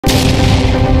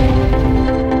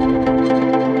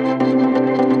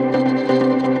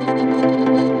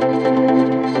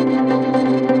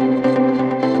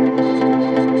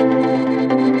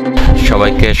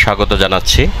সবাইকে স্বাগত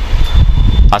জানাচ্ছি।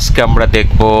 আজকে আমরা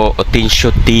দেখব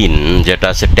 303 যেটা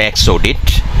আছে ট্যাক্স অডিট,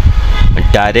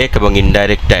 ডাইরেক্ট এবং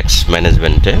ইনডাইরেক্ট ট্যাক্স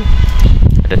ম্যানেজমেন্টে।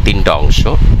 এটা তিনটা অংশ।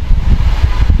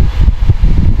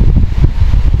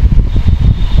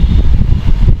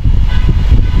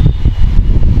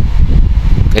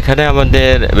 এখানে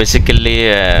আমাদের বেসিক্যালি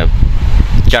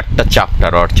চারটা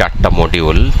চ্যাপ্টার আর চারটা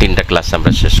মডিউল, তিনটা ক্লাস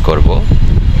আমরা শেষ করব।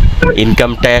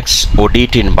 Income tax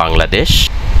audit in Bangladesh,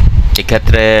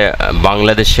 এক্ষেত্রে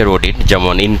বাংলাদেশের অডিট,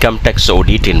 যেমন income tax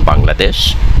audit in Bangladesh,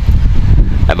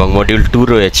 এবং মডিউল 2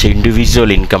 রয়েছে ইন্ডিভিজুয়াল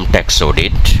ইনকাম ট্যাক্স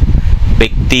অডিট,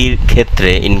 ব্যক্তির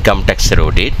ক্ষেত্রে ইনকাম ট্যাক্সের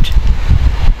অডিট,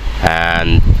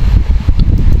 অ্যান্ড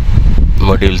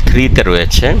মডিউল 3তে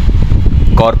রয়েছে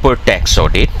কর্পোরেট ট্যাক্স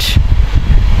অডিট।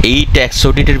 এই ট্যাক্স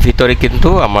অডিটের ভিতরে কিন্তু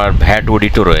আমার ভ্যাট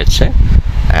অডিটও রয়েছে।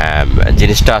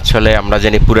 জিনিসটা আসলে আমরা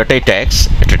জানি পুরাটাই ট্যাক্স,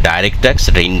 এটা ডাইরেক্ট ট্যাক্স,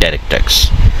 এটা ইনডাইরেক্ট ট্যাক্স।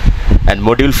 অ্যান্ড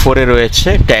মডিউল 4-এ রয়েছে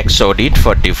tax audit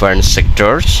for different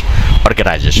sectors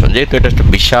organisation. যেহেতু এটা একটা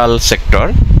বিশাল সেক্টর,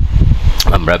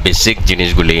 আমরা বেসিক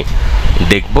জিনিসগুলি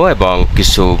দেখব এবং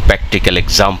কিছু প্র্যাকটিক্যাল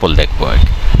এক্সাম্পল দেখব।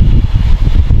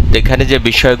 এখানে যে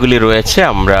বিষয়গুলি রয়েছে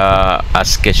আমরা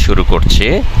আজকে শুরু করছি।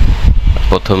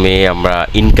 প্রথমে আমরা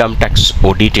income tax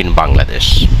audit in Bangladesh,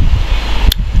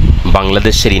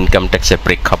 বাংলাদেশের ইনকাম ট্যাক্সের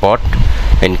প্রেক্ষাপট,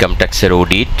 ইনকাম ট্যাক্সের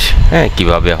অডিট,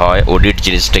 কীভাবে হয়, অডিট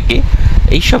জিনিসটা কি,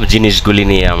 এইসব জিনিসগুলি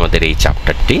নিয়ে আমাদের এই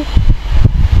চ্যাপ্টারটি।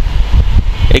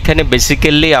 এখানে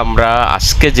বেসিক্যালি আমরা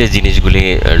আজকে যে জিনিসগুলি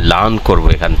লার্ন করব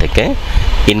এখান থেকে,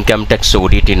 income tax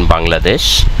audit in Bangladesh.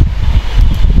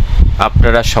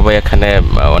 আপনারা সবাই এখানে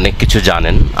অনেক কিছু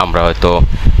জানেন, আমরা হয়তো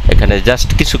এখানে জাস্ট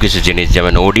কিছু কিছু জিনিস,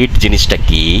 যেমন অডিট জিনিসটা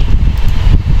কি,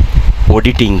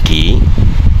 অডিটিং কি,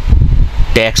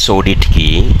 ট্যাক্স অডিট কি,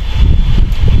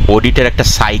 অডিটের একটা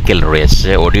সাইকেল রয়েছে,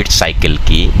 অডিট সাইকেল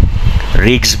কি,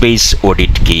 রিস্ক বেস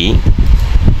অডিট কি,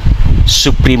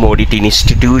 supreme audit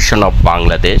institution of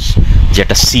Bangladesh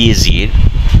যেটা CISA,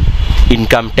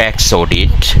 income tax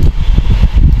audit,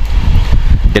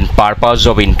 then purpose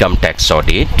of income tax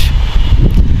audit,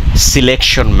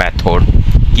 selection method,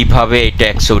 কিভাবে এই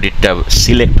ট্যাক্স অডিটটা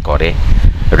সিলেক্ট করে,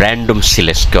 র্যান্ডম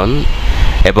সিলেকশন,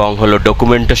 এবং হলো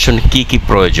ডকুমেন্টেশন কি কি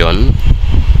প্রয়োজন,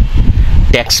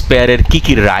 ট্যাক্স পেয়ারের কি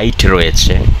কি রাইট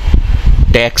রয়েছে,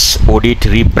 ট্যাক্স অডিট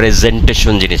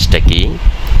রিপ্রেজেন্টেশন জিনিসটা কি,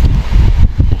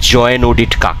 জয়েন্ট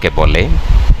অডিট কাকে বলে,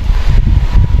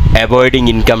 avoiding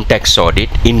income tax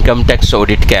audit, income tax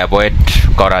অডিটকে avoid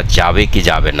করা যাবে কি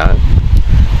যাবে না,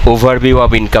 overview of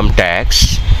income tax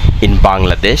in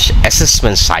Bangladesh,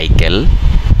 assessment cycle,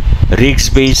 risk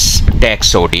base tax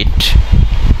audit,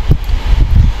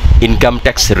 income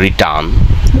tax return,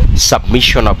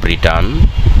 submission of return,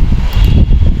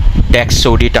 tax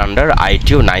audit under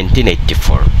ITO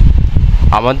 1984।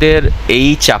 আমাদের এই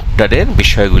চ্যাপ্টারের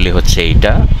বিষয়গুলি হচ্ছে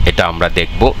এটা আমরা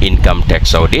দেখব income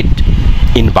tax audit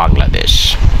in Bangladesh.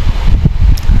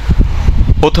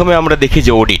 প্রথমে আমরা দেখি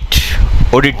যে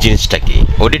অডিট জিনিসটা কি।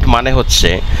 অডিট মানে হচ্ছে,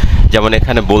 যেমন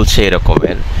এখানে বলছে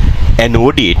এরকমের, an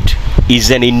audit is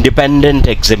an independent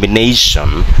examination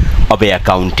of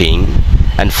accounting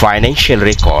and financial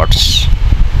records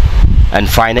and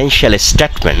financial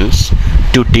statements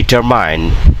to determine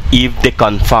if they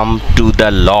conform to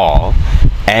the law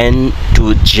and to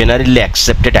generally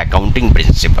accepted accounting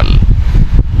principle.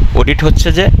 Audit হচ্ছে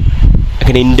যে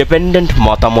এখানে ইন্ডিপেন্ডেন্ট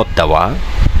মতামত দেওয়া।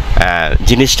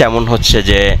 জিনিসটা এমন হচ্ছে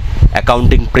যে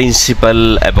অ্যাকাউন্টিং প্রিন্সিপাল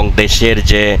এবং দেশের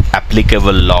যে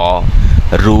অ্যাপ্লিকেবল ল,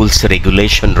 রুলস,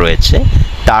 রেগুলেশন রয়েছে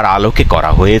তার আলোকে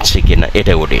করা হয়েছে কিনা,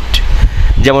 এটা অডিট।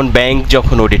 যেমন ব্যাংক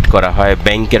যখন অডিট করা হয়,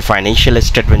 ব্যাংকের ফাইন্যান্সিয়াল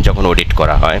স্টেটমেন্ট যখন অডিট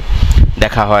করা হয়,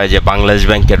 দেখা হয় যে বাংলাদেশ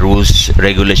ব্যাংকের রুলস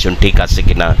রেগুলেশন ঠিক আছে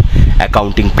কিনা,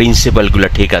 অ্যাকাউন্টিং প্রিন্সিপালগুলো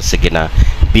ঠিক আছে কিনা,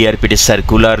 BRPT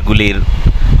সার্কুলারগুলির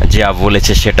যা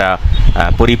বলেছে সেটা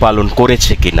পরিপালন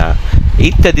করেছে কিনা,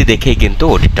 ইত্যাদি দেখেই কিন্তু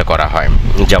অডিটটা করা হয়।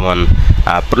 যেমন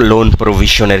লোন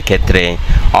প্রভিশনের ক্ষেত্রে,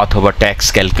 অথবা ট্যাক্স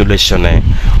ক্যালকুলেশনে,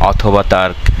 অথবা তার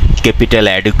ক্যাপিটাল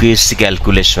অ্যাডুকুয়েসি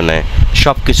ক্যালকুলেশনে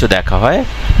সব কিছু দেখা হয়।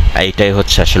 এইটাই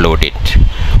হচ্ছে আসলে অডিট।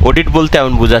 অডিট বলতে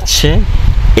এমন বোঝাচ্ছে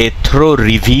a thorough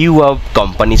review of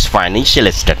company's financial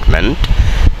statement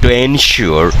to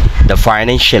ensure the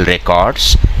financial records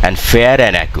and fair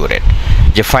and accurate,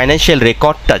 যে ফাইন্যান্সিয়াল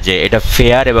রেকর্ডটা যে এটা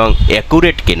ফেয়ার এবং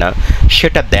অ্যাকুরেট কিনা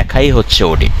সেটা দেখাই হচ্ছে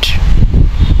অডিট।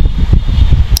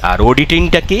 আর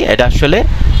অডিটিংটা কি, এটা আসলে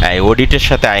অডিটের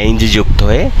সাথে ING যুক্ত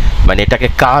হয়ে, মানে এটাকে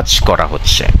কাজ করা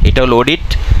হচ্ছে, এটা হলো অডিট।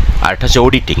 আর এটা হচ্ছে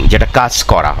অডিটিং, যেটা কাজ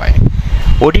করা হয়।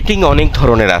 অডিটিং অনেক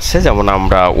ধরনের আছে, যেমন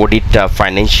আমরা অডিটটা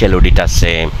ফাইন্যান্সিয়াল অডিট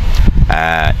আছে,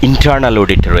 ইন্টারনাল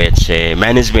অডিট রয়েছে,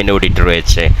 ম্যানেজমেন্ট অডিট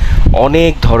রয়েছে,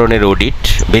 অনেক ধরনের অডিট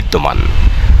বিদ্যমান।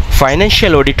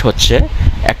 ফাইন্যান্সিয়াল অডিট হচ্ছে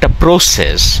একটা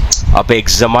process of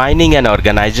examining an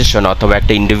organisation অথবা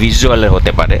একটা ইন্ডিভিজুয়ালের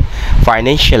হতে পারে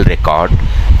financial record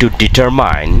to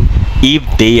determine if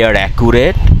they R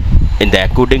accurate in the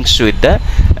accordance with the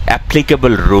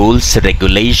applicable rules,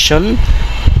 regulation,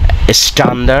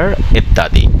 standard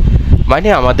ইত্যাদি। মানে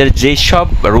আমাদের যে সব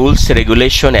রুলস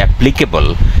রেগুলেশন অ্যাপ্লিকেবল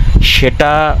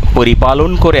সেটা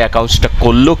পরিপালন করে অ্যাকাউন্টসটা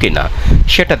করলো কিনা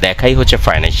সেটা দেখাই হচ্ছে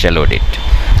ফাইন্যান্সিয়াল অডিট।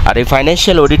 আর এই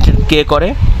ফাইন্যান্সিয়াল অডিট কে করে?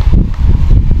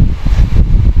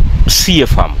 সিএ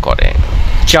ফার্ম করে,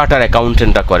 চার্টার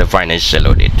অ্যাকাউন্টেন্টরা করে ফাইন্যান্সিয়াল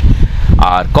অডিট,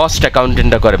 আর কস্ট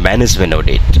অ্যাকাউন্টেন্টরা করে ম্যানেজমেন্ট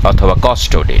অডিট অথবা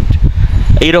কস্ট অডিট।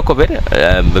 এই রকমের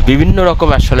বিভিন্ন রকম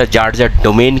আসলে যার যার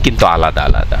ডোমেইন কিন্তু আলাদা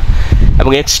আলাদা।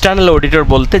 এবং এক্সটার্নাল অডিটর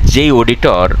বলতে যেই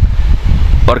অডিটর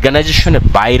অর্গানাইজেশনের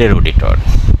বাইরের অডিটর,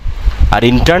 আর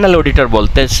ইন্টারনাল অডিটর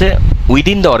বলতেছে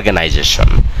উইদিন দ্য অর্গানাইজেশন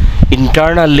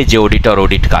ইন্টারনালি যে অডিটর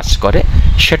অডিট কাজ করে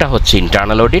সেটা হচ্ছে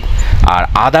ইন্টারনাল অডিট, আর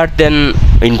আদার দেন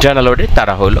ইন্টারনাল অডিট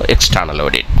তারা হলো এক্সটার্নাল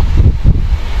অডিট।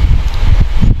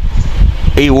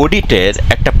 এই অডিটের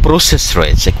একটা প্রসেস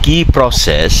রয়েছে। কি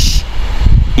process?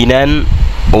 In an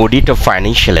audit of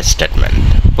financial statement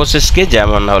প্রসেসকে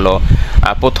যেমন হলো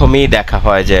প্রথমেই দেখা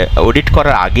হয় যে অডিট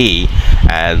করার আগেই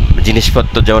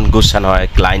জিনিসপত্র যেমন গুছানো হয়,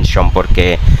 ক্লায়েন্ট সম্পর্কে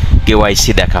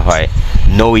কেওয়াইসি দেখা হয়,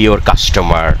 নো ইওর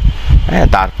কাস্টমার,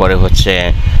 তারপরে হচ্ছে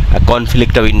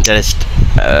কনফ্লিক্ট অফ ইন্টারেস্ট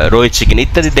রয়েছে কিনা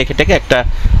ইত্যাদি দেখে টেকে একটা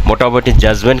মোটামুটি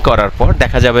জাজমেন্ট করার পর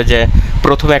দেখা যাবে যে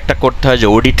প্রথমে একটা করতে হয় যে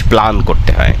অডিট প্ল্যান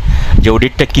করতে হয়, যে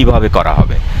অডিটটা কিভাবে করা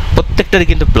হবে। প্রত্যেকটারই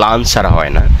কিন্তু প্ল্যান ছাড়া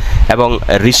হয় না, এবং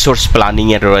রিসোর্স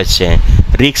প্ল্যানিংয়ের রয়েছে,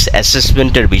 রিস্ক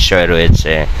অ্যাসেসমেন্টের বিষয়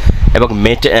রয়েছে, এবং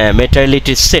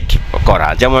মেটারিয়ালিটি সেট করা,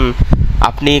 যেমন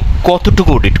আপনি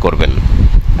কতটুকু অডিট করবেন।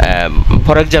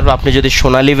 ফর এক্সাম্পল আপনি যদি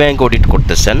সোনালী ব্যাংক অডিট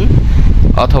করতেছেন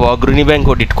অথবা অগ্রণী ব্যাংক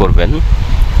অডিট করবেন,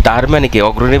 তার মানে কি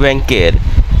অগ্রণী ব্যাংকের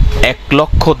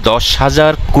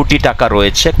 1,10,000 কোটি টাকা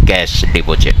রয়েছে ক্যাশ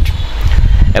ডিপোজিট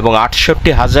এবং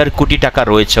 68,000 কোটি টাকা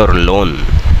রয়েছে ওর লোন।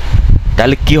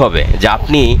 তাহলে কি হবে যে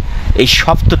আপনি এই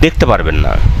সব তো দেখতে পারবেন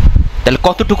না, তাহলে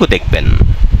কতটুকু দেখবেন?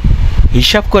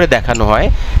 হিসাব করে দেখানো হয়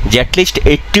যে অ্যাটলিস্ট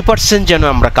 80% যেন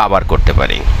আমরা কাভার করতে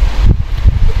পারি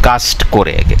কাস্ট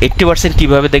করে। 80%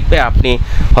 কীভাবে দেখবে? আপনি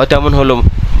হয়তো এমন হলো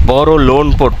বড় লোন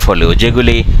পোর্টফোলিও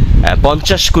যেগুলি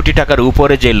 50 কোটি টাকার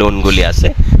উপরে যে লোনগুলি আছে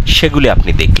সেগুলি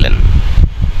আপনি দেখলেন,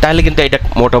 তাহলে কিন্তু এটা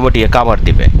মোটামুটি কাভার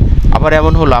দিবে। আবার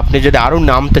এমন হলো আপনি যদি আরও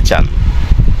নামতে চান,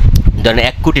 ধরেন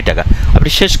 1 কোটি টাকা, আপনি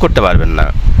শেষ করতে পারবেন না।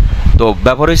 তো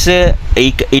ব্যাপার হচ্ছে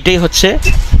এইটাই হচ্ছে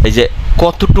এই যে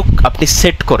কতটুক আপনি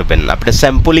সেট করবেন, আপনার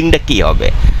স্যাম্পলিংটা কী হবে,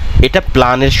 এটা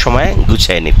প্ল্যানের সময়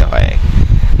গুছিয়ে নিতে হয়।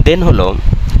 দেন হলো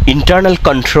internal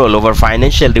control over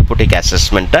financial reporting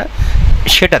অ্যাসেসমেন্টটা,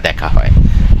 সেটা দেখা হয়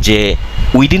যে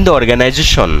within the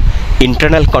organisation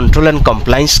internal control and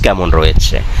compliance কেমন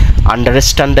রয়েছে,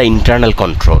 আন্ডারস্ট্যান্ড দ্য ইন্টারনাল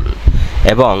কন্ট্রোল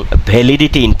এবং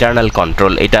ভ্যালিডিটি ইন্টারনাল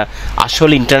কন্ট্রোল, এটা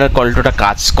আসল ইন্টারনাল কন্ট্রোলটা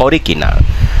কাজ করে কি না।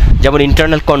 যেমন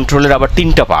ইন্টারনাল কন্ট্রোলের আবার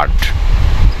 3টা পার্ট,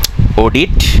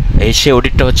 অডিট, সে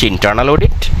অডিটটা হচ্ছে ইন্টারনাল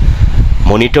অডিট,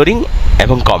 মনিটরিং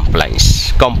এবং কমপ্লায়েন্স।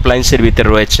 কমপ্লায়েন্সের ভিতরে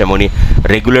রয়েছে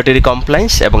রেগুলেটরি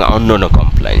কমপ্লায়েন্স এবং অন্যান্য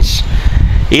কমপ্লায়েন্স।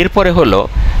 এরপরে হলো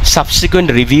subsequent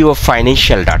review of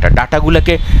financial data,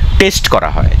 ডাটাগুলোকে test করা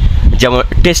হয়, যেমন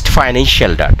টেস্ট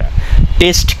ফাইন্যান্সিয়াল ডাটা,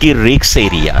 টেস্ট কি risk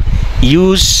area,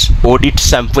 use audit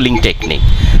sampling technique.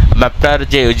 আপনার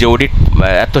যে অডিট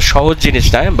এত সহজ জিনিস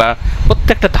নয়, বা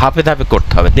প্রত্যেকটা ধাপে ধাপে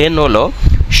করতে হবে। দেন হলো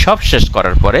সব শেষ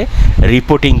করার পরে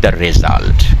রিপোর্টিং দ্য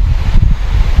রেজাল্ট।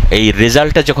 এই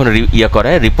রেজাল্টটা যখন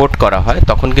রিপোর্ট করা হয়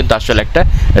তখন কিন্তু আসলে একটা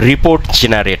রিপোর্ট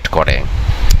জেনারেট করে,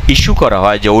 ইস্যু করা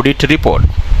হয় যে অডিট রিপোর্ট।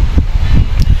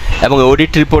 এবং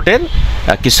অডিট রিপোর্টের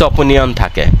কিছু অপিনিয়ন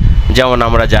থাকে, যেমন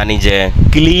আমরা জানি যে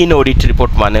ক্লিন অডিট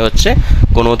রিপোর্ট মানে হচ্ছে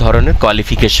কোনো ধরনের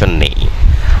কোয়ালিফিকেশন নেই।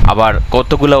 আবার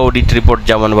কতগুলো অডিট রিপোর্ট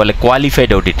যেমন বলে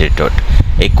কোয়ালিফাইড অডিট রিপোর্ট,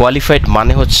 এই কোয়ালিফাইড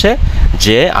মানে হচ্ছে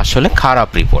যে আসলে খারাপ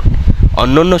রিপোর্ট।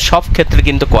 অন্যান্য সব ক্ষেত্রে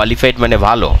কিন্তু কোয়ালিফাইড মানে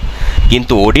ভালো,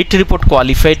 কিন্তু অডিট রিপোর্ট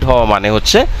কোয়ালিফাইড হওয়া মানে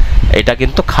হচ্ছে এটা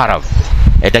কিন্তু খারাপ,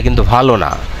 এটা কিন্তু ভালো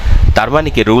না। তার মানে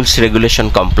কি রুলস রেগুলেশন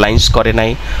কমপ্লায়েন্স করে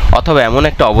নাই, অথবা এমন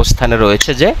একটা অবস্থানে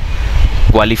রয়েছে যে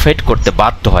কোয়ালিফাইড করতে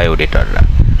বাধ্য হয় অডিটররা।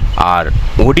 আর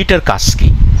অডিটের কাজ কি?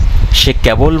 সে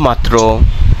কেবলমাত্র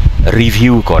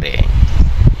রিভিউ করে।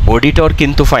 অডিটর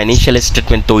কিন্তু ফাইন্যান্সিয়াল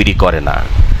স্টেটমেন্ট তৈরি করে না,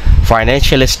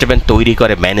 ফাইন্যান্সিয়াল স্টেটমেন্ট তৈরি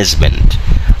করে ম্যানেজমেন্ট,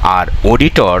 আর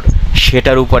অডিটর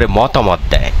সেটার উপরে মতামত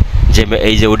দেয় যে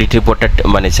এই যে অডিট রিপোর্টটা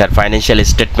মানে স্যার ফাইন্যান্সিয়াল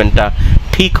স্টেটমেন্টটা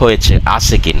ঠিক হয়েছে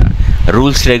আছে কিনা,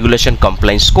 রুলস রেগুলেশন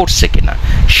কমপ্লায়েন্স করছে কিনা,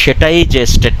 সেটাই যে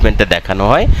স্টেটমেন্টে দেখানো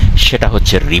হয় সেটা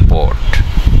হচ্ছে রিপোর্ট।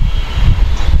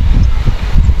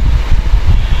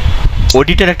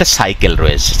 অডিটের একটা সাইকেল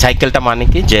রয়েছে। সাইকেলটা মানে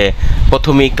কি, যে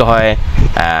প্রথমেই হয়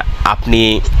আপনি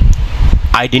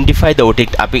আইডেন্টিফাই দ্য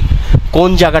অডিট, আপনি কোন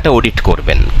জায়গাটা অডিট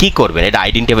করবেন, কি করবেন, এটা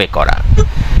আইডেন্টিফাই করা।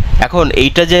 এখন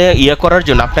এইটা যে করার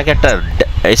জন্য আপনাকে একটা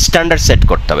স্ট্যান্ডার্ড সেট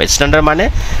করতে হবে। স্ট্যান্ডার্ড মানে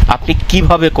আপনি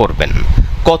কিভাবে করবেন,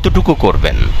 কতটুকু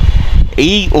করবেন,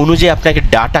 এই অনুযায়ী আপনাকে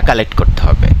ডাটা কালেক্ট করতে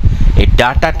হবে। এই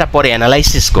ডাটাটা পরে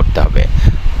অ্যানালাইসিস করতে হবে।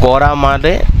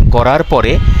 করার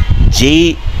পরে যেই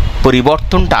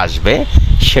পরিবর্তনটা আসবে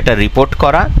সেটা রিপোর্ট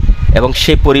করা এবং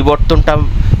সেই পরিবর্তনটা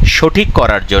সঠিক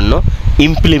করার জন্য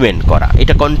ইমপ্লিমেন্ট করা।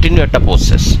 এটা কন্টিনিউ একটা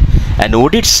process. An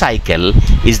audit cycle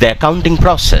is the accounting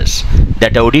process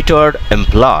that auditor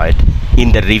employed in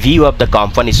the review of the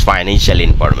company's financial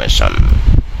information.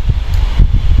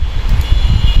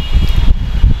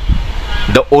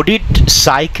 The audit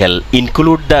cycle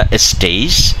includes the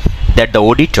stage that the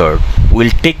auditor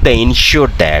will take to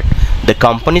ensure that the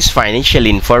company's financial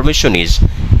information is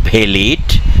valid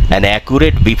and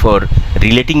accurate before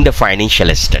relating the financial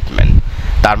statement.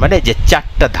 তার মানে যে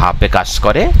 4টা ধাপে কাজ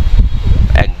করে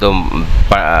একদম।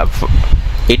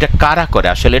 এটা কারা করে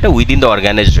আসলে? এটা within the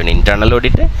organisation internal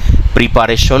অডিটে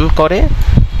preparation করে,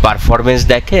 পারফরমেন্স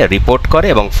দেখে, রিপোর্ট করে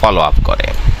এবং ফলো আপ করে।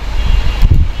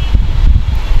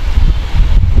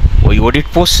 ওই অডিট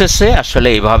প্রসেসে আসলে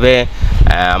এইভাবে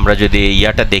আমরা যদি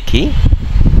দেখি,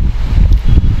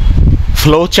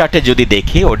 ফ্লো চার্টে যদি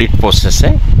দেখি, অডিট প্রসেসে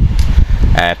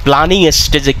প্ল্যানিং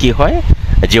স্টেজে কি হয়,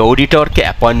 যে অডিটরকে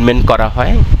অ্যাপয়েন্টমেন্ট করা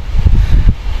হয়,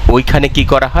 ওইখানে কি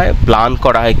করা হয়, প্ল্যান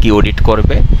করা হয় কি অডিট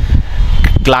করবে,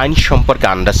 ক্লায়েন্ট সম্পর্কে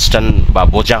আন্ডারস্ট্যান্ড বা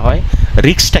বোঝা হয়,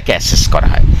 রিস্কটাকে অ্যাসেস করা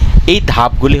হয়। এই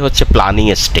ধাপগুলি হচ্ছে প্ল্যানিং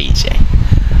স্টেজে।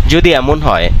 যদি এমন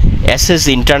হয় অ্যাসেস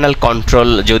ইন্টারনাল কন্ট্রোল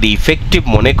যদি ইফেক্টিভ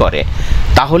মনে করে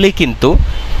তাহলে কিন্তু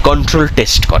কন্ট্রোল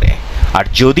টেস্ট করে, আর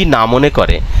যদি না মনে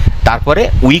করে তারপরে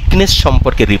উইকনেস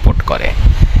সম্পর্কে রিপোর্ট করে।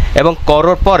 এবং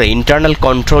করার পরে ইন্টারনাল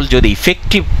কন্ট্রোল যদি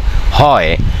ইফেক্টিভ হয়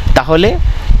তাহলে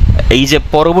এই যে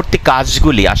পরবর্তী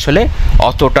কাজগুলি আসলে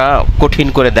অতটা কঠিন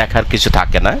করে দেখার কিছু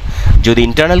থাকে না। যদি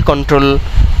ইন্টারনাল কন্ট্রোল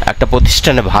একটা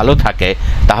প্রতিষ্ঠানে ভালো থাকে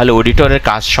তাহলে অডিটরের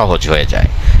কাজ সহজ হয়ে যায়,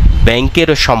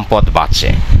 ব্যাংকেরও সম্পদ বাঁচে,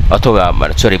 অথবা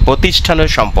প্রতিষ্ঠানের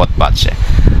সম্পদ বাঁচে।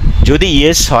 যদি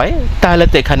ইয়েস হয় তাহলে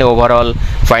তো এখানে ওভারঅল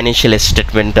ফাইন্যান্সিয়াল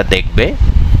স্টেটমেন্টটা দেখবে।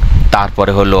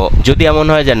 তারপরে হলো যদি এমন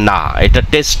হয় যে না, এটা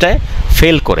টেস্টে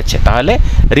ফেল করেছে, তাহলে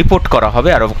রিপোর্ট করা হবে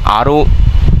আরও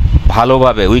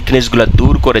ভালোভাবে উইকনেসগুলো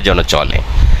দূর করে যেন চলে।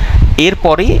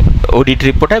 এরপরেই অডিট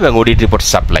রিপোর্ট এবং অডিট রিপোর্ট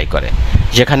সাপ্লাই করে,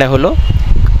 যেখানে হলো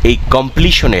এই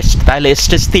কমপ্লিশন স্টেজ। তাহলে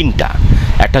স্টেজ 3টা,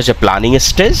 একটা হচ্ছে প্ল্যানিং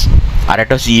স্টেজ, আর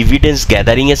একটা হচ্ছে এভিডেন্স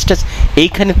গ্যাদারিং স্টেজ,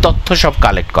 এইখানে তথ্য সব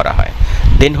কালেক্ট করা হয়।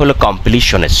 দেন হলো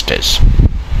completion stage.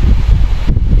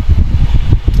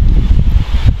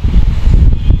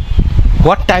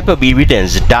 What type of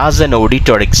evidence does an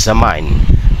auditor examine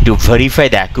to verify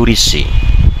the accuracy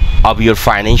of your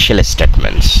financial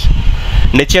statements?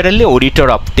 Naturally, auditor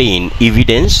obtain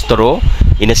evidence through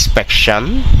inspection,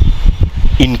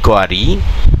 inquiry.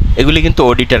 এগুলি কিন্তু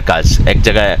অডিটের কাজ। এক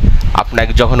জায়গায়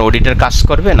আপনাকে যখন অডিটের কাজ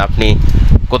করবেন, আপনি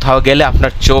কোথাও গেলে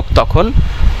আপনার চোখ তখন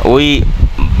ওই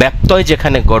ব্যত্যয়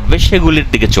যেখানে ঘটবে সেগুলির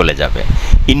দিকে চলে যাবে।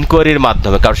 ইনকোয়ারির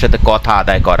মাধ্যমে কারোর সাথে কথা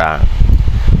আদায় করা,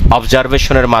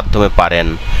 অবজারভেশনের মাধ্যমে পারেন,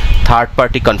 থার্ড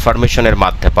পার্টি কনফার্মেশনের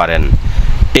মাধ্যমে পারেন,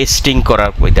 টেস্টিং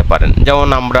করার হইতে পারেন। যেমন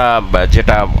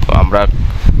যেটা আমরা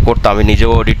করতাম, আমি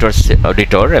নিজেও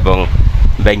অডিটর এবং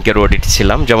ব্যাংকের অডিট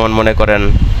ছিলাম। যেমন মনে করেন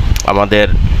আমাদের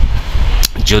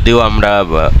যদিও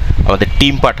আমাদের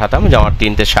টিম পাঠাতাম, যে আমার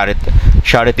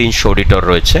 350 অডিটর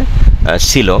রয়েছে,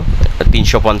 ছিল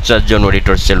 350 জন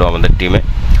অডিটর ছিল আমাদের টিমে।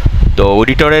 তো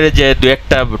অডিটরের যে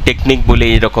 2-একটা টেকনিক বলি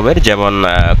এই রকমের, যেমন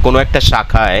কোনো একটা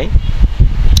শাখায়,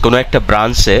 কোনো একটা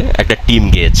ব্রাঞ্চে একটা টিম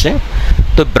গিয়েছে,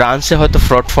 তো ব্রাঞ্চে হয়তো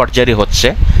ফ্রড ফরজারি হচ্ছে,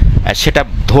 সেটা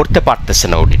ধরতে পারতেছে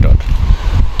না অডিটর।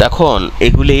 তখন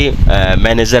এগুলি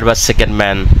ম্যানেজার বা সেকেন্ড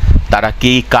ম্যান তারা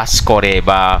কি কাজ করে,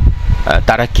 বা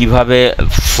তারা কিভাবে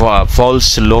ফলস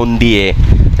লোন দিয়ে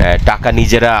টাকা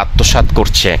নিজেরা আত্মসাৎ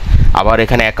করছে, আবার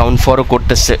এখানে অ্যাকাউন্ট ফরও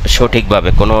করতেছে সঠিকভাবে,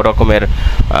 কোনো রকমের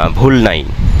ভুল নাই,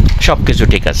 সব কিছু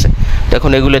ঠিক আছে।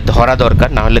 তখন এগুলো ধরা দরকার,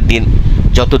 না হলে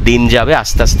যত দিন যাবে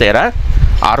আস্তে আস্তে এরা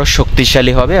আরও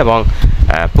শক্তিশালী হবে এবং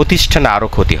প্রতিষ্ঠানে আরও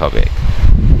ক্ষতি হবে।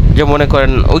 যে মনে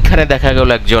করেন ওইখানে দেখা গেল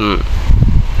একজন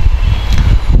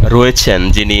রয়েছেন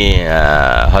যিনি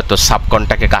হয়তো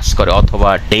সাবকন্ট্রাক্টে কাজ করে অথবা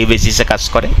ডে বেসিসে কাজ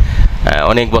করে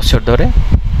অনেক বছর ধরে,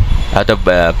 হয়তো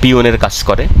পিওনের কাজ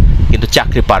করে, কিন্তু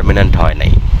চাকরি পার্মানেন্ট হয়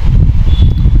নাই।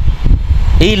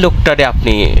 এই লোকটারে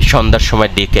আপনি সন্ধ্যার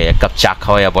সময় ডেকে এক কাপ চা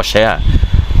খাওয়াইয়া বসায়া,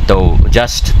 তো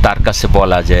জাস্ট তার কাছে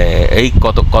বলা যে এই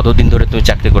কতদিন ধরে তুমি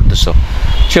চাকরি করতেছো?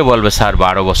 সে বলবে স্যার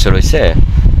 12 বছর হয়েছে,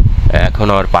 এখন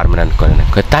আর পার্মানেন্ট করে না।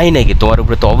 তাই নাকি, তোমার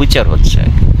উপরে তো অবিচার হচ্ছে।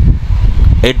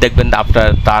 এই দেখবেন আপনার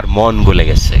তার মন গলে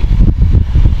গেছে।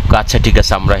 আচ্ছা ঠিক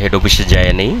আছে, আমরা হেড অফিসে যাই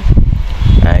নেই,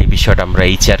 এই বিষয়টা আমরা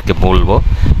এইচআরকে বলবো।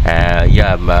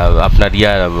 আপনার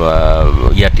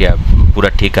ইয়াটিয়া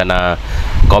পুরা ঠিকানা,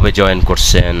 কবে জয়েন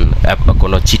করছেন,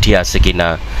 কোনো চিঠি আছে কি না,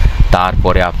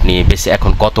 তারপরে আপনি বেশি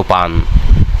এখন কত পান,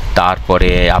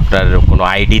 তারপরে আপনার কোনো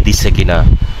আইডি দিছে কি না,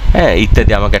 হ্যাঁ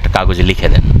ইত্যাদি আমাকে একটা কাগজে লিখে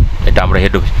দেন। এটা আমরা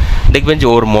হেড অফিস, দেখবেন যে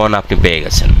ওর মন আপনি পেয়ে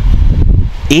গেছেন।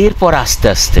 এরপর আস্তে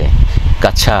আস্তে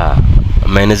আচ্ছা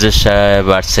ম্যানেজার সাহেব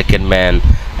আর সেকেন্ড ম্যান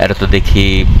এরা তো দেখি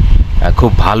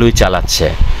খুব ভালোই চালাচ্ছে,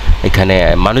 এখানে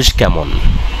মানুষ কেমন,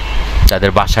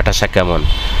 তাদের বাসা টাসা কেমন,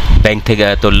 ব্যাংক থেকে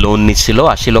তো লোন নিচ্ছিল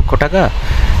 80 লক্ষ টাকা,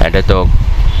 এটা তো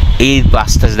এই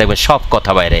আস্তে আস্তে দেখবেন সব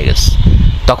কথা বাইরে গেছে।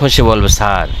 তখন সে বলবে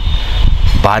স্যার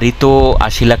বাড়ি তো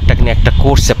 80 লাখ টাকা নিয়ে একটা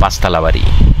করছে, 5 তলা বাড়ি,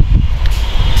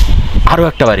 আরও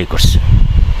একটা বাড়ি করছে,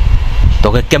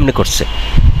 তোকে কেমনে করছে,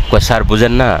 কয় স্যার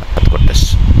বুঝেন না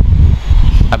করতেছে।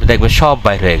 আপনি দেখবেন সব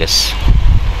বাইর হয়ে গেছে।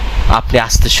 আপনি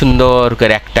আস্তে সুন্দর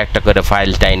করে একটা একটা করে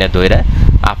ফাইল টাইনে ধরে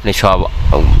আপনি সব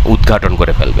উদ্ঘাটন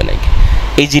করে ফেলবেন।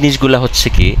 এই জিনিসগুলো হচ্ছে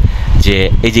কি যে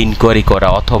এই যে ইনকোয়ারি করা,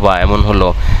 অথবা এমন হলো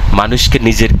মানুষকে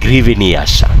নিজের গ্রিভে নিয়ে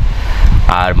আসা।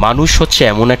 আর মানুষ হচ্ছে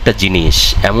এমন একটা জিনিস,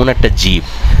 এমন একটা জীব,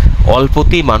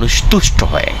 অল্পতেই মানুষ তুষ্ট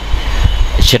হয়।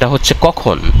 সেটা হচ্ছে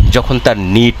কখন, যখন তার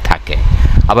নিড থাকে,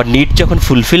 আবার নিড যখন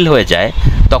ফুলফিল হয়ে যায়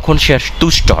তখন সে আর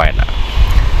তুষ্ট হয় না।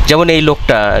 যেমন এই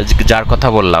লোকটা যার কথা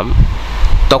বললাম,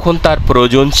 তখন তার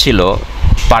প্রয়োজন ছিল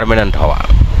পার্মানেন্ট হওয়া,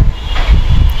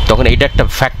 তখন এটা একটা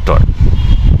ফ্যাক্টর।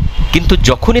 কিন্তু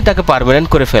যখনই তাকে পার্মানেন্ট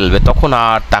করে ফেলবে তখন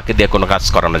আর তাকে দিয়ে কোনো কাজ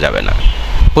করানো যাবে না,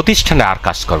 প্রতিষ্ঠানে আর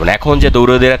কাজ করবে না। এখন যে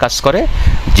দৌড়ে কাজ করে,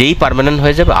 যেই পার্মানেন্ট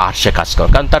হয়ে যাবে আর সে কাজ করে,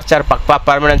 কারণ তার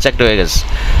পার্মানেন্ট চাকরি হয়ে গেছে,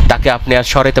 তাকে আপনি আর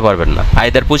সরাইতে পারবেন না।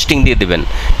 আইদার পোস্টিং দিয়ে দিবেন,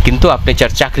 কিন্তু আপনি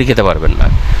চাকরি খেতে পারবেন না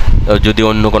যদি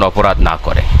অন্য কোনো অপরাধ না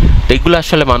করে। তো এইগুলো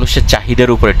আসলে মানুষের চাহিদার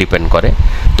উপরে ডিপেন্ড করে।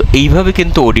 তো এইভাবে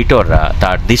কিন্তু অডিটররা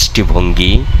তার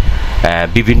দৃষ্টিভঙ্গি,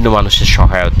 বিভিন্ন মানুষের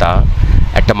সহায়তা,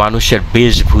 একটা মানুষের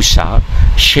বেশভূষা,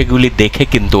 সেগুলি দেখে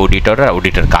কিন্তু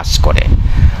অডিটর কাজ করে।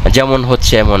 যেমন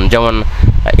হচ্ছে যেমন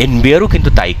এনবিআরও কিন্তু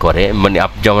তাই করে, মানে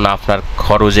যেমন আপনার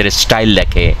খরচের স্টাইল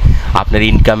দেখে, আপনার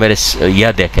ইনকামের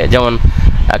দেখে। যেমন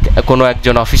কোনো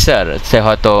একজন অফিসার, সে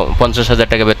হয়তো 50,000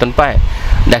 টাকা বেতন পায়,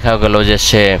 দেখা গেল যে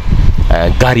সে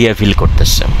গাড়ি এভিল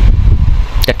করতেছে।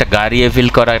 একটা গাড়ি এভিল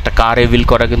করা, একটা কার এভিল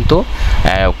করা, কিন্তু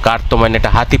কার তো মানে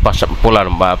একটা হাতি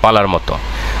পালার মতো,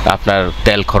 আপনার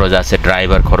তেল খরচ আছে,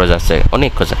 ড্রাইভার খরচ আছে,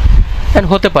 অনেক খরচ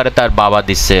হতে পারে তার বাবা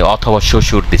দিচ্ছে অথবা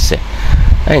শ্বশুর দিচ্ছে।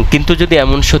 হ্যাঁ, কিন্তু যদি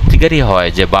এমন সত্যিকারই হয়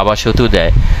যে বাবা শ্বশুর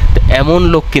দেয়, তো এমন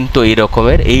লোক কিন্তু এই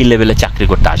রকমের এই লেভেলে চাকরি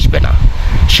করতে আসবে না।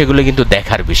 সেগুলো কিন্তু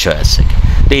দেখার বিষয় আছে।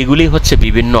 তো এগুলি হচ্ছে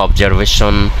বিভিন্ন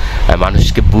অবজারভেশন,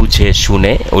 মানুষকে বুঝে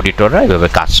শুনে অডিটররা এভাবে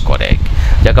কাজ করে।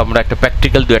 যাকে আমরা একটা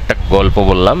প্র্যাকটিক্যাল একটা গল্প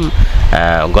বললাম,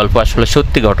 গল্প আসলে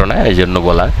সত্যি ঘটনা, এই জন্য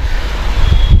বলা।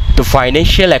 তো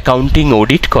ফাইন্যান্সিয়াল অ্যাকাউন্টিং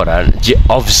অডিট করার যে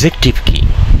অবজেক্টিভ কি,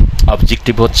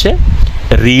 অবজেক্টিভ হচ্ছে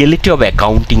reality of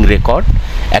accounting record,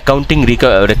 accounting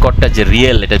রেকর্ডটা যে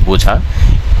রিয়েল এটা বোঝা।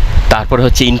 তারপরে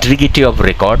হচ্ছে ইন্টিগ্রিটি অফ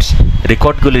রেকর্ডস,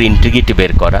 রেকর্ডগুলির ইন্টিগ্রিটি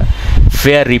বের করা,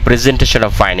 fair representation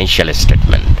of financial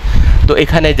statement. তো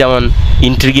এখানে যেমন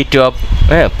ইন্টিগ্রিটি অফ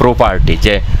প্রপার্টি,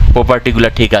 যে প্রপার্টিগুলো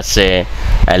ঠিক আছে,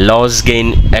 লস গেইন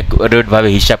অ্যাকুরেটভাবে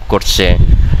হিসাব করছে,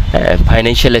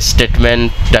 ফাইন্যান্সিয়াল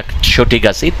স্টেটমেন্টটা সঠিক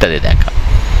আছে ইত্যাদি দেখা।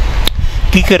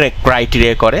 কী করে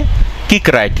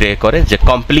ক্রাইটেরিয়া করে যে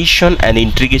completion and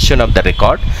integration of the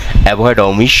record, avoid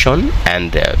ওমিশন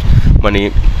and মানে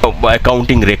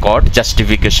অ্যাকাউন্টিং রেকর্ড,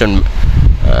 জাস্টিফিকেশন,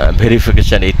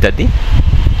 ভেরিফিকেশন ইত্যাদি,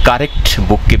 কারেক্ট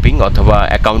বুককিপিং অথবা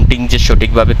অ্যাকাউন্টিং যে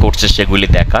সঠিকভাবে করছে সেগুলি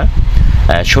দেখা,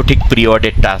 সঠিক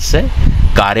পিরিয়ডেরটা আছে,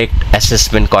 কারেক্ট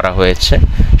অ্যাসেসমেন্ট করা হয়েছে,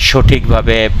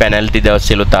 সঠিকভাবে পেনাল্টি দেওয়া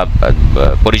ছিল তা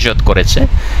পরিশোধ করেছে,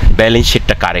 ব্যালেন্স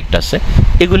শিটটা কারেক্ট আছে,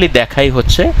 এগুলি দেখাই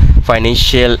হচ্ছে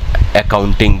ফাইন্যান্সিয়াল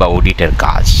অ্যাকাউন্টিং বা অডিটের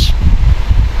কাজ।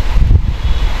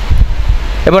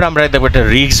 এবার আমরা দেখব একটা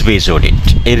রিস্ক বেস অডিট।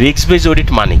 এই রিস্ক বেস অডিট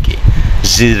মানে কি?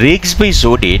 যে risk base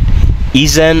audit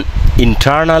is an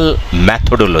internal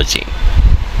methodology,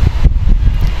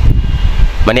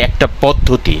 মানে একটা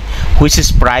পদ্ধতি which is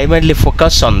primarily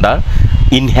focused on the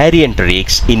inherent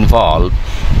risks involved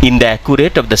in the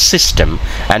accuracy of the system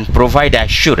and provide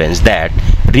assurance that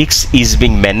risk is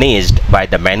being managed by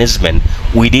the management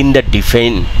within the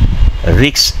defined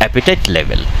risk appetite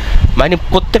level। মানে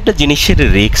প্রত্যেকটা জিনিসের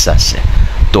risk আছে।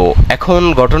 তো এখন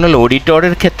ঘটনা হলো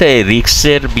অডিটরের ক্ষেত্রে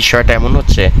রিস্কের বিষয়টা এমন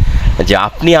হচ্ছে যে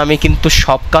আমি কিন্তু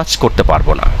সব কাজ করতে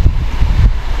পারবো না,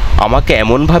 আমাকে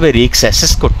এমনভাবে রিস্ক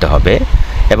অ্যাসেস করতে হবে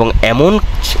এবং এমন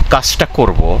কাজটা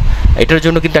করব, এটার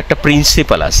জন্য কিন্তু একটা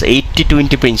প্রিন্সিপাল আছে,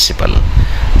 80-20 প্রিন্সিপাল,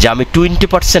 যে আমি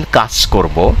 20% কাজ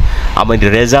করব, আমি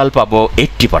রেজাল্ট পাবো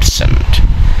 80%।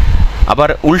 আবার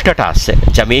উল্টাটা আছে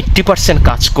যে আমি 80%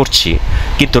 কাজ করছি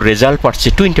কিন্তু রেজাল্ট পাচ্ছি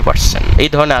 20%। এই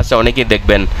ধরনের আছে, অনেকেই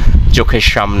দেখবেন চোখের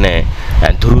সামনে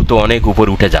দ্রুত অনেক উপর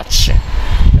উঠে যাচ্ছে,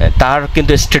 তার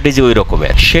কিন্তু স্ট্র্যাটেজি ওই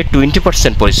রকমের, সে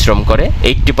 20% পরিশ্রম করে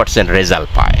 80% রেজাল্ট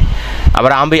পায়।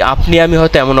 আবার আপনি আমি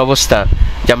হয়তো এমন অবস্থা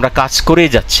যে আমরা কাজ করেই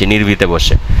যাচ্ছি নির্ভীতে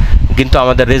বসে, কিন্তু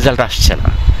আমাদের রেজাল্ট আসছে না,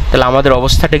 তাহলে আমাদের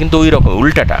অবস্থাটা কিন্তু ওই রকম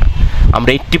উল্টাটা,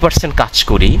 আমরা 80% কাজ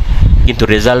করি কিন্তু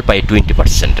রেজাল্ট পাই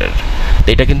 20%-এর। তো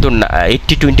এটা কিন্তু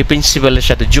 80-20 প্রিন্সিপালের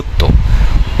সাথে যুক্ত।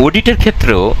 অডিটের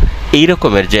ক্ষেত্রেও এই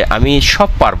রকমের, যে আমি সব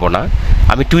পারবো না,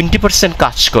 আমি 20%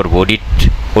 কাজ করব,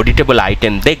 অডিটেবল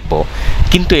আইটেম দেখব,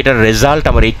 কিন্তু এটার রেজাল্ট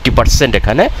আমার 80%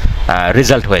 এখানে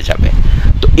রেজাল্ট হয়ে যাবে।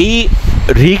 তো এই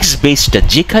রিস্ক বেসটা,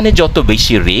 যেখানে যত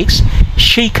বেশি রিস্ক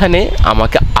সেইখানে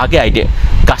আমাকে আগে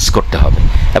কাজ করতে হবে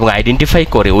এবং আইডেন্টিফাই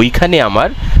করে ওইখানে আমার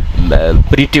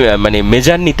মানে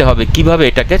মেজার নিতে হবে কিভাবে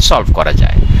এটাকে সলভ করা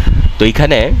যায়। তো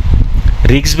এইখানে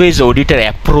রিস্ক বেস অডিটের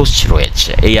অ্যাপ্রোচ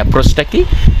রয়েছে। এই অ্যাপ্রোচটা কি?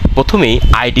 প্রথমেই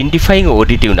আইডেন্টিফাইং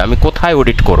অডিট ইউনিট, আমি কোথায়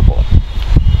অডিট করব,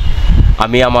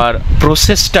 আমি আমার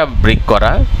প্রসেসটা ব্রেক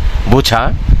করা, বোঝা,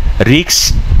 রিস্ক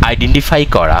আইডেন্টিফাই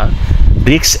করা,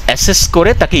 রিস্ক অ্যাসেস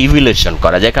করে তাকে ইভ্যালুয়েশন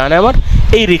করা, যেখানে আমার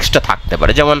এই রিস্কটা থাকতে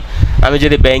পারে। যেমন আমি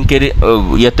যদি ব্যাংকের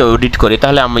ইয়েতে অডিট করি,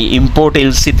 তাহলে আমি ইম্পোর্ট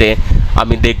এলসিতে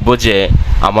আমি দেখব যে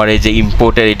আমার এই যে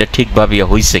ইম্পোর্টের এটা ঠিকভাবে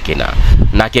হয়েছে কিনা,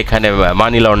 নাকি এখানে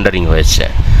মানি লন্ডারিং হয়েছে।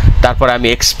 তারপর আমি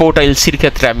এক্সপোর্ট এলসির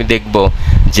ক্ষেত্রে আমি দেখব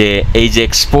যে এই যে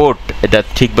এক্সপোর্ট এটা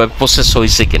ঠিকভাবে প্রসেস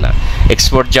হয়েছে কিনা,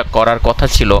 এক্সপোর্ট যা করার কথা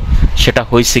ছিল সেটা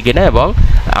হয়েছে কিনা, এবং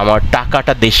আমার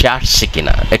টাকাটা দেশে আসছে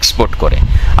কিনা এক্সপোর্ট করে।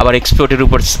 আবার এক্সপোর্টের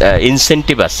উপর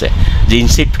ইনসেন্টিভ আছে, যে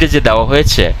ইনসেন্টিভটা যে দেওয়া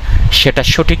হয়েছে সেটা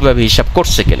সঠিকভাবে হিসাব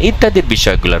করছে কিনা, ইত্যাদির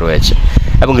বিষয়গুলো রয়েছে।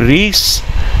 এবং রিস্ক,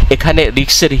 এখানে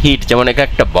রিস্কের হিট, যেমন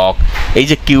একটা বক, এই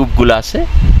যে কিউবগুলো আছে,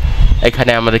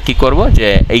 এখানে আমাদের কি করব, যে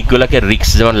এইগুলোকে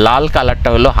রিস্ক, যেমন লাল কালারটা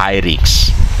হলো হাই রিস্ক,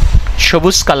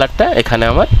 সবুজ কালারটা এখানে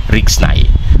আমার রিস্ক নাই,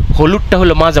 হলুদটা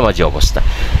হলো মাঝামাঝি অবস্থা।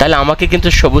 তাহলে আমাকে কিন্তু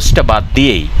সবুজটা বাদ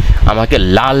দিয়েই আমাকে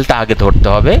লালটা আগে ধরতে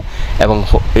হবে, এবং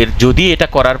যদি এটা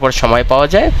করার পর সময় পাওয়া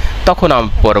যায় তখন আমি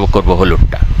পরে করব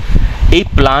হলুদটা। এই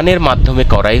প্ল্যানের মাধ্যমে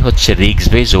করাই হচ্ছে রিস্ক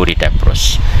বেস অডিট অ্যাপ্রোচ।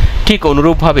 ঠিক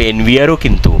অনুরূপভাবে এনভিআরও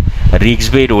কিন্তু রিস্ক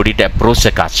বেস অডিট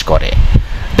অ্যাপ্রোচে কাজ করে।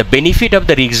 The benefit of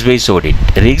the risk base audit,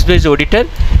 risk base অডিটের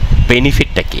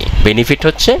বেনিফিটটা কি? বেনিফিট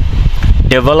হচ্ছে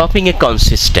developing a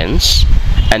consistent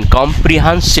and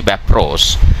comprehensive approach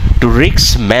to risk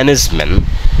management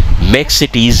makes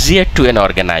it easier to an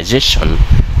organization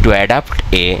to adapt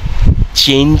a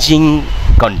changing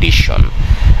condition.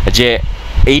 যে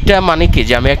এইটা মানে কি,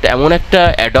 যে আমি এমন একটা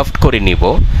অ্যাডপ্ট করে নিব,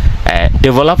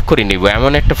 ডেভেলপ করে নিব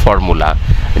এমন একটা ফর্মুলা,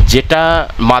 যেটা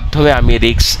মাধ্যমে আমি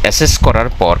রিস্ক অ্যাসেস করার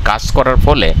পর কাজ করার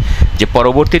ফলে যে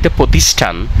পরবর্তীতে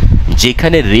প্রতিষ্ঠান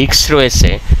যেখানে রিস্ক রয়েছে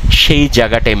সেই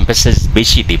জায়গাটা এমফাসিস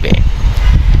বেশি দিবে,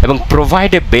 এবং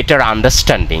provide a better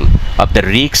understanding of the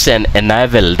risk and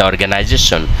enable the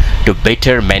organisation to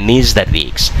better manage the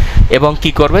risk. এবং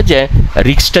কি করবে, যে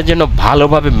রিস্কটা যেন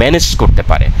ভালোভাবে ম্যানেজ করতে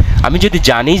পারে। আমি যদি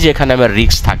জানি যে এখানে আমার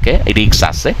রিস্ক থাকে, রিস্ক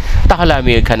আছে, তাহলে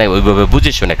আমি এখানে ওইভাবে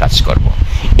বুঝে শুনে কাজ করব।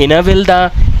 Enable the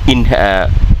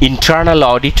internal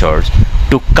অডিটর্স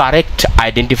two correct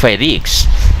identify risk.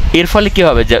 এর ফলে কী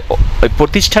হবে, যে ওই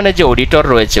প্রতিষ্ঠানের যে অডিটর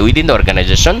রয়েছে উইদিন দ্য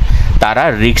অর্গানাইজেশন, তারা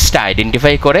রিস্কটা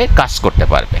আইডেন্টিফাই করে কাজ করতে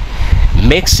পারবে।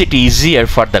 Makes it easier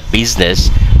for the business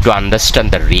to understand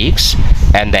the risk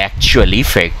and the actual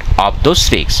effect of those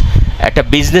risk. একটা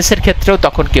বিজনেসের ক্ষেত্রেও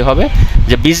তখন কি হবে,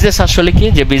 যে বিজনেস আসলে কি,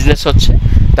 যে বিজনেস হচ্ছে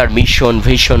তার মিশন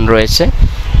ভিশন রয়েছে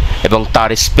এবং তার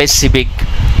স্পেসিফিক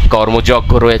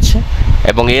কর্মযজ্ঞ রয়েছে,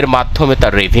 এবং এর মাধ্যমে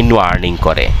তার রেভিনিউ আর্নিং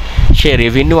করে। সে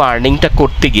রেভিনিউ আর্নিংটা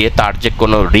করতে গিয়ে তার যে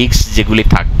কোনো রিস্ক যেগুলি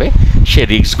থাকবে, সে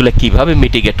রিস্কগুলো কীভাবে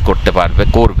মিটিগেট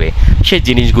করবে সেই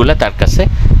জিনিসগুলো তার কাছে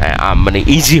মানে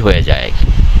ইজি হয়ে যায়।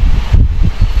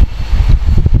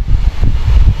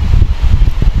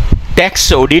 ট্যাক্স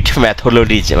অডিট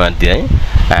ম্যাথোলজি মধ্যে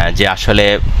যে আসলে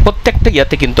প্রত্যেকটা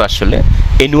ইয়াতে কিন্তু আসলে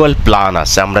অ্যানুয়াল প্ল্যান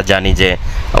আছে। আমরা জানি যে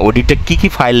অডিটে কি কি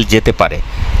ফাইল যেতে পারে,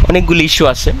 অনেকগুলি ইস্যু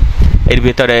আছে। এর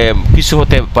ভিতরে কিছু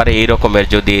হতে পারে এই রকমের,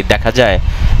 যদি দেখা যায়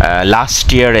লাস্ট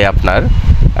ইয়ারে আপনার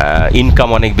ইনকাম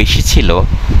অনেক বেশি ছিল,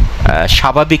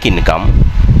 স্বাভাবিক ইনকাম,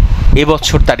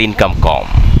 এবছর তার ইনকাম কম।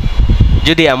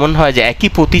 যদি এমন হয় যে একই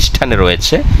প্রতিষ্ঠানে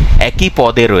রয়েছে, একই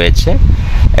পদে রয়েছে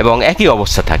এবং একই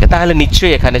অবস্থা থাকে, তাহলে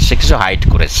নিশ্চয়ই এখানে সে কিছু হাইড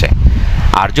করেছে।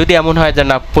 আর যদি এমন হয় যে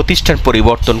না প্রতিষ্ঠান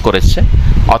পরিবর্তন করেছে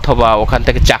অথবা ওখান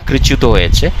থেকে চাকরিচ্যুত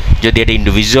হয়েছে, যদি এটা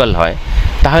ইন্ডিভিজুয়াল হয়,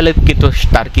 তাহলে কিন্তু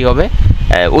তার কি হবে,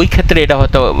 ওই ক্ষেত্রে এটা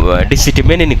হয়তো ডিসিটি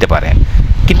মেনে নিতে পারে।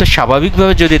 কিন্তু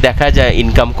স্বাভাবিকভাবে যদি দেখা যায়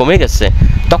ইনকাম কমে গেছে,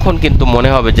 তখন কিন্তু মনে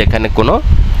হবে যে এখানে কোনো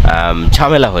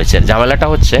ঝামেলা হয়েছে। ঝামেলাটা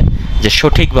হচ্ছে যে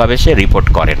সঠিকভাবে সে রিপোর্ট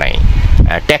করে নাই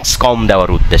ট্যাক্স কম দেওয়ার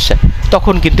উদ্দেশ্যে,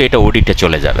 তখন কিন্তু এটা অডিটে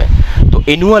চলে যাবে। তো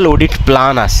অ্যানুয়াল অডিট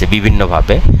প্ল্যান আছে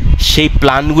বিভিন্নভাবে। সেই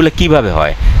প্ল্যানগুলো কিভাবে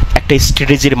হয়, একটা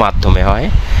স্ট্র্যাটেজির মাধ্যমে হয়,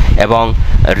 এবং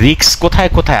রিস্ক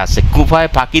কোথায় কোথায় আছে, কোথায়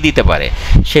ফাঁকি দিতে পারে,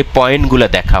 সেই পয়েন্টগুলো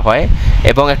দেখা হয়,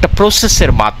 এবং একটা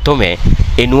প্রসেসের মাধ্যমে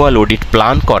অ্যানুয়াল অডিট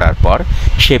প্ল্যান করার পর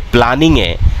সেই প্ল্যানিংয়ে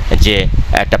যে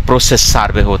একটা প্রসেস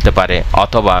সার্ভে হতে পারে,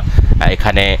 অথবা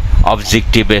এখানে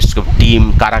অবজেক্টিভ টিম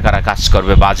কারা কারা কাজ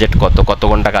করবে, বাজেট কত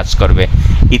ঘন্টা কাজ করবে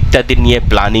ইত্যাদি নিয়ে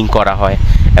প্ল্যানিং করা হয়,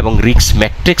 এবং রিস্ক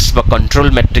ম্যাট্রিক্স বা কন্ট্রোল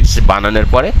ম্যাট্রিক্স বানানোর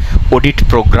পরে অডিট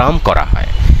প্রোগ্রাম করা হয়।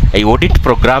 এই অডিট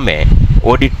প্রোগ্রামে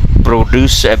অডিট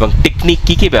প্রডিউস এবং টেকনিক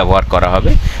কী ব্যবহার করা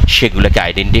হবে সেগুলোকে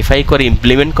আইডেন্টিফাই করে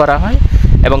ইমপ্লিমেন্ট করা হয়,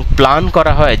 এবং প্ল্যান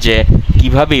করা হয় যে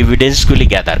কিভাবে এভিডেন্সগুলি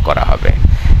গ্যাদার করা হবে,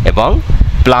 এবং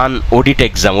প্ল্যান অডিট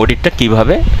এক্সাম অডিটটা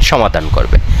কিভাবে সমাধান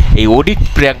করবে। এই অডিট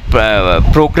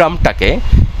প্রোগ্রামটাকে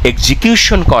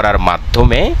এক্সিকিউশন করার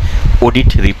মাধ্যমে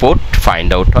অডিট রিপোর্ট ফাইন্ড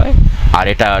আউট হয়, আর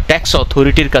এটা ট্যাক্স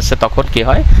অথরিটির কাছে তখন কি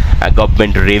হয়,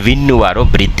 গভর্নমেন্ট রেভিনিউ আরও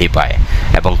বৃদ্ধি পায়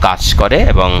এবং কাজ করে।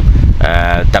 এবং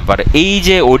তারপরে এই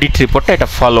যে অডিট রিপোর্টটা, এটা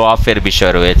ফলো আপের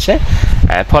বিষয় রয়েছে।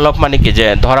 ফলো আপ মানে কি, যে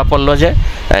ধরা পড়লো যে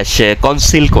সে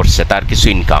কনসিল করছে তার কিছু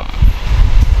ইনকাম,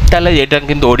 তাহলে এটা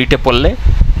কিন্তু অডিটে পড়লে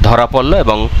ধরা পড়লো,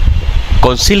 এবং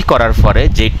কনসিল করার পরে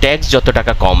যে ট্যাক্স যত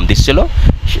টাকা কম দিচ্ছিল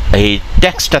এই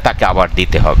ট্যাক্সটা তাকে আবার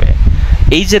দিতে হবে।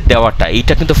 এই যে দেওয়াটা,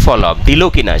 এইটা কিন্তু ফলো আপ, দিল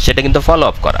কি না সেটা কিন্তু ফলো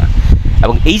আপ করা।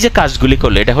 এবং এই যে কাজগুলি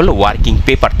করলে এটা হলো ওয়ার্কিং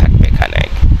পেপার থাকবে এখানে।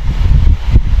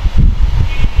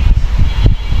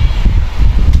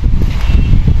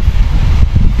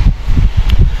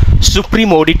 Supreme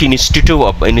audit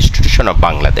institution of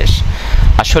Bangladesh.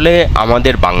 আসলে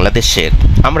আমাদের বাংলাদেশের,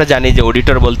 আমরা জানি যে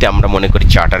অডিটর বলতে আমরা মনে করি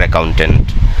চার্টার অ্যাকাউন্টেন্ট,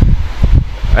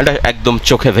 এটা একদম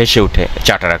চোখে ভেসে ওঠে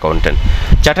চার্টার অ্যাকাউন্টেন্ট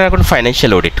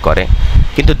ফাইন্যান্সিয়াল অডিট করে।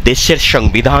 কিন্তু দেশের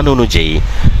সংবিধান অনুযায়ী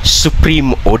সুপ্রিম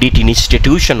অডিট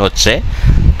ইনস্টিটিউশন হচ্ছে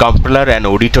controller and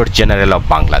auditor general of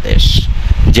Bangladesh,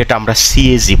 যেটা আমরা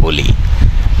সিএজি বলি।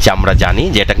 যে আমরা জানি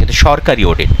যে এটা কিন্তু সরকারি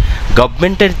অডিট,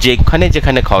 গভর্নমেন্টের যেখানে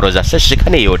যেখানে খরচ আছে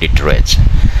সেখানে এই অডিট রয়েছে।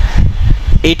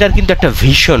 এটার কিন্তু একটা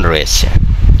ভিশন রয়েছে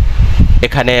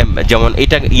এখানে, যেমন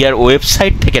এটা ইয়ার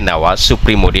ওয়েবসাইট থেকে নেওয়া,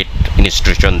 সুপ্রিম অডিট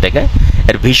ইনস্টিটিউশন থেকে।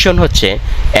 এর ভিশন হচ্ছে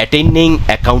অ্যাটেইনিং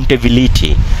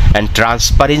accountability and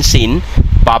transparency in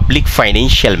public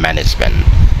financial management.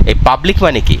 এই পাবলিক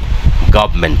মানে কি,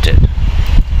 গভর্নমেন্টের।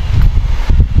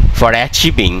 For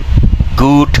achieving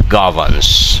good governance,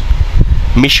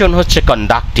 mission হচ্ছে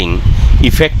conducting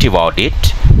effective audit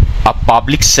of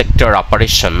public sector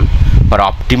operation for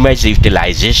optimise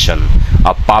utilisation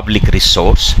of public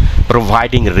resource,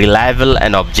 providing reliable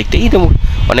and objective. এই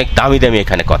অনেক দামি দামি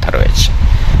এখানে কথা রয়েছে।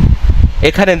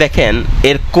 এখানে দেখেন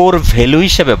এর কোর ভ্যালু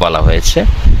হিসেবে বলা হয়েছে,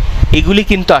 এগুলি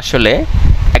কিন্তু আসলে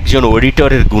একজন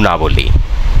অডিটরের গুণাবলী।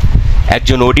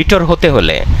 একজন অডিটর হতে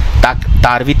হলে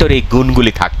তার ভিতরে এই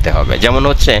গুণগুলি থাকতে হবে। যেমন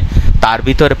হচ্ছে তার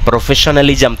ভিতরে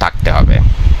প্রফেশনালিজম থাকতে হবে,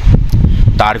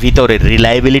 তার ভিতরে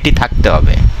রিলায়েবিলিটি থাকতে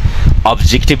হবে,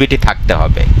 অবজেক্টিভিটি থাকতে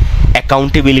হবে,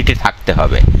 অ্যাকাউন্টেবিলিটি থাকতে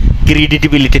হবে,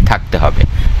 ক্রেডিটেবিলিটি থাকতে হবে,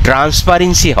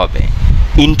 ট্রান্সপারেন্সি হবে,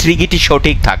 ইন্টিগ্রিটি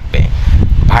সঠিক থাকবে,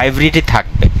 ভাইব্রিটি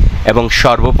থাকবে, এবং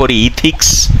সর্বোপরি ইথিক্স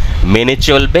মেনে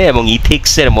চলবে এবং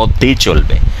ইথিক্সের মধ্যেই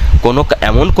চলবে।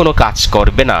 এমন কোনো কাজ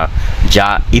করবে না যা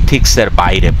ইথিক্সের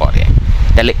বাইরে পড়ে।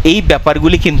 তাহলে এই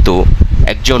ব্যাপারগুলি কিন্তু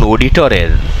একজন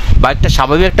অডিটরের বা একটা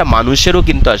স্বাভাবিক একটা মানুষেরও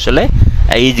কিন্তু আসলে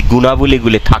এই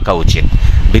গুণাবলীগুলি থাকা উচিত।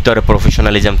 ভিতরে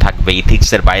প্রফেশনালিজম থাকবে,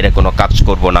 ইথিক্সের বাইরে কোনো কাজ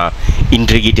করব না,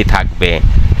 ইন্টিগ্রিটি থাকবে,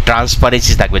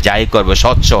 ট্রান্সপারেন্সি থাকবে, যাই করবে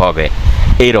স্বচ্ছ হবে,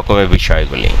 এই রকমের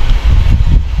বিষয়গুলি।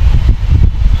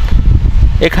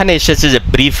 এখানে এসেছে যে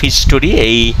ব্রিফ হিস্টোরি,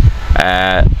 এই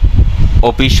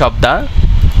অফিস অফ দ্য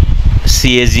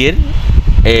সিএজির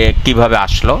কীভাবে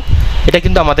আসলো। এটা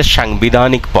কিন্তু আমাদের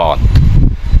সাংবিধানিক পদ,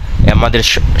 আমাদের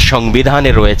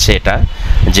সংবিধানে রয়েছে এটা,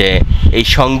 যে এই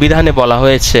সংবিধানে বলা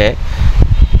হয়েছে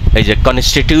এই যে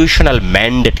কনস্টিটিউশনাল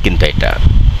ম্যান্ডেট, কিন্তু এটা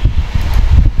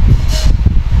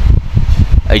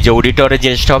এই যে অডিটরের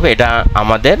জিনিসটা হবে, এটা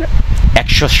আমাদের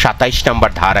 127 নম্বর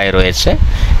ধারায় রয়েছে,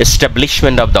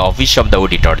 establishment of the office of the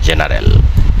auditor general.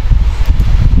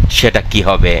 সেটা কি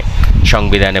হবে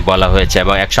সংবিধানে বলা হয়েছে,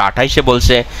 এবং 128-এ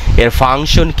বলছে এর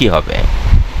ফাংশন কি হবে।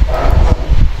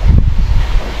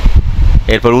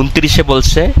 এরপর 29-এ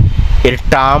বলছে এর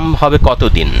টার্ম হবে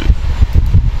কতদিন,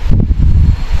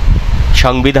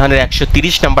 সংবিধানের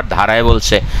 130 নম্বর ধারায়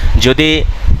বলছে যদি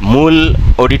মূল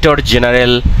অডিটর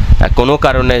জেনারেল কোনো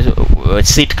কারণে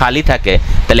সিট খালি থাকে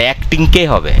তাহলে অ্যাক্টিং কে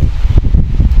হবে।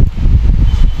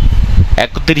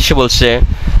 31 বলছে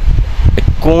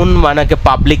কোন মানাকে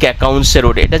পাবলিক অ্যাকাউন্টসের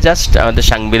অডিট, এটা জাস্ট আমাদের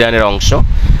সংবিধানের অংশ।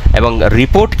 এবং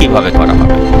রিপোর্ট কিভাবে করা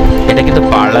হবে, এটা কিন্তু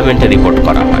পার্লামেন্টে রিপোর্ট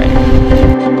করা হয়।